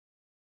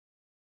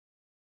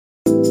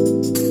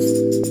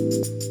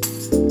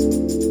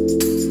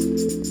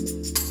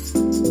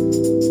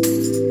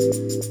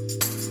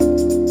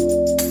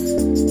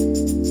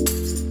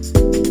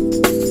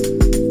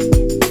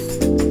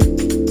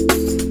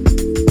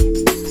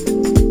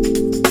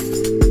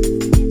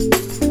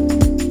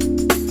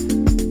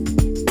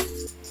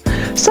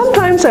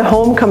a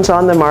home comes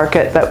on the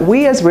market that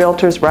we as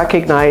realtors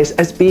recognize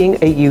as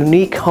being a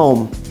unique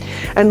home.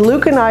 And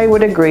Luke and I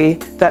would agree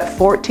that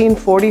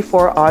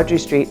 1444 Audrey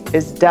Street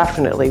is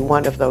definitely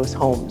one of those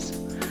homes.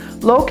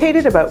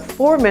 Located about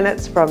 4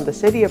 minutes from the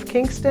city of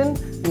Kingston,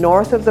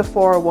 north of the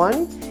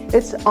 401,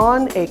 it's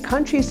on a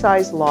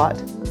country-sized lot.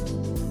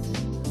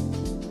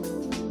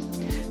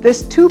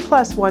 This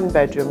 2+1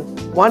 bedroom,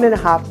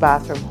 1.5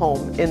 bathroom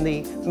home in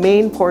the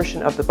main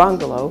portion of the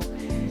bungalow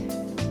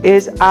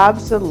is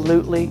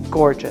absolutely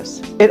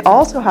gorgeous. It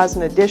also has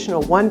an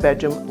additional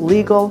 1-bedroom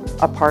legal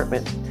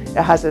apartment.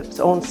 It has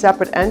its own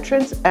separate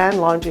entrance and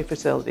laundry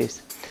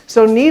facilities.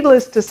 So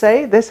needless to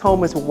say, this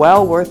home is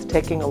well worth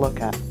taking a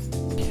look at.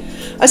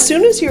 As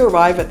soon as you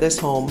arrive at this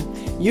home,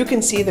 you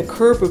can see the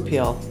curb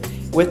appeal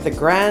with the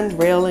grand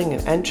railing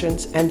and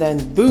entrance, and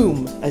then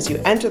boom, as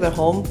you enter the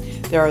home,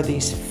 there are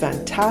these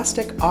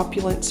fantastic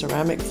opulent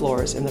ceramic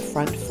floors in the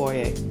front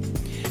foyer.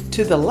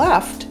 To the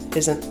left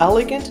is an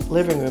elegant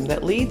living room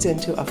that leads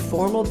into a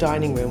formal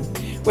dining room,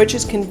 which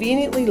is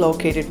conveniently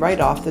located right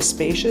off the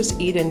spacious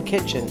eat-in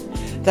kitchen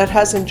that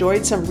has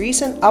enjoyed some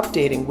recent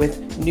updating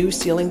with new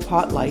ceiling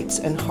pot lights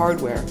and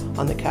hardware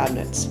on the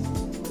cabinets.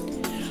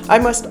 I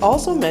must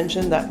also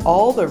mention that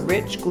all the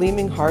rich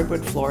gleaming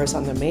hardwood floors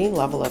on the main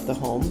level of the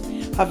home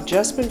have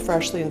just been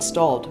freshly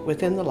installed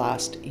within the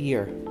last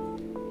year.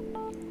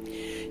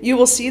 You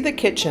will see the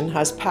kitchen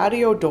has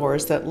patio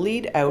doors that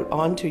lead out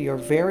onto your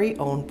very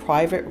own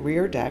private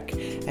rear deck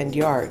and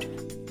yard.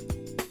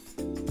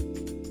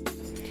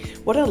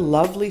 What a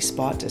lovely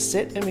spot to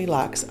sit and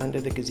relax under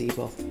the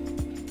gazebo.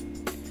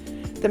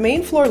 The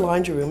main floor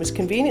laundry room is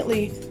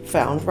conveniently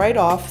found right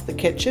off the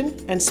kitchen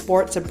and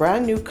sports a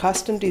brand new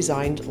custom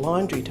designed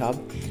laundry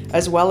tub,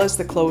 as well as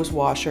the clothes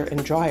washer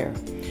and dryer,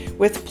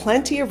 with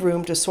plenty of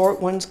room to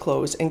sort one's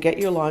clothes and get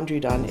your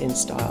laundry done in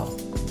style.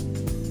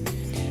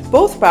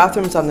 Both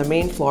bathrooms on the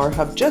main floor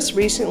have just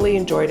recently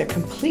enjoyed a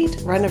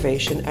complete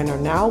renovation and are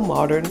now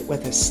modern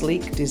with a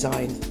sleek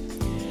design.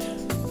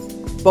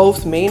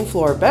 Both main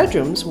floor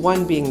bedrooms,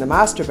 one being the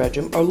master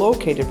bedroom, are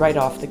located right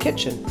off the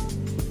kitchen.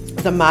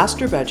 The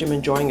master bedroom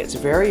enjoying its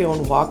very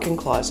own walk-in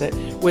closet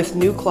with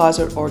new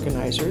closet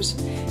organizers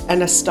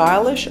and a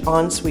stylish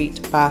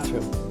ensuite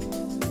bathroom.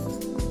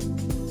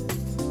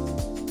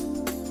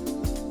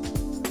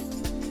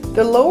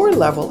 The lower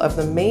level of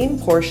the main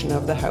portion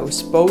of the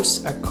house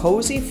boasts a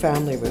cozy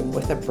family room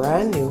with a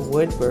brand new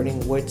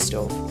wood-burning wood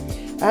stove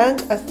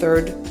and a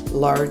third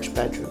large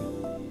bedroom.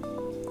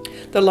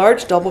 The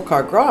large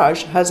double-car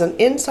garage has an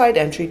inside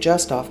entry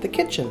just off the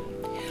kitchen.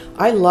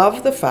 I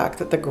love the fact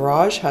that the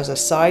garage has a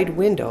side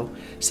window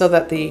so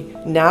that the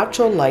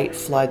natural light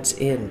floods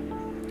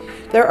in.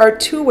 There are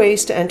 2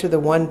 ways to enter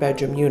the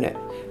 1-bedroom unit,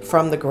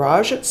 from the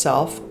garage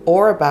itself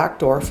or a back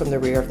door from the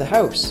rear of the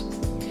house.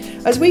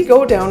 As we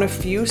go down a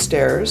few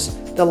stairs,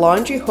 the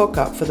laundry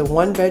hookup for the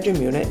 1-bedroom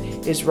unit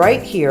is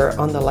right here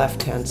on the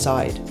left-hand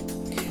side.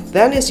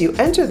 Then as you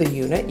enter the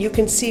unit, you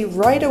can see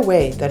right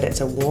away that it's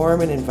a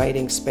warm and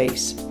inviting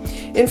space.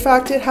 In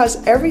fact, it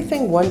has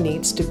everything one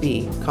needs to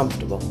be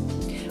comfortable.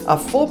 A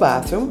full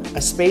bathroom,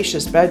 a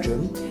spacious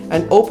bedroom,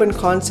 an open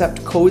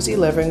concept cozy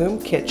living room,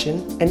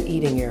 kitchen, and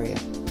eating area.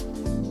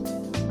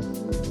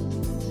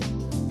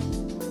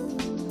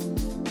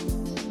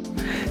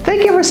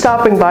 Thank you for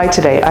stopping by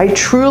today. I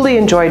truly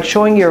enjoyed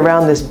showing you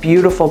around this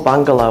beautiful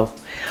bungalow.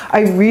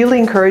 I really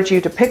encourage you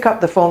to pick up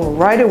the phone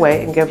right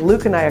away and give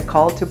Luke and I a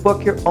call to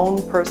book your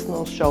own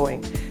personal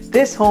showing.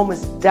 This home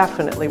is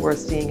definitely worth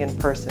seeing in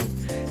person,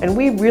 and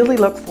we really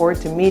look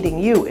forward to meeting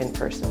you in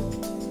person.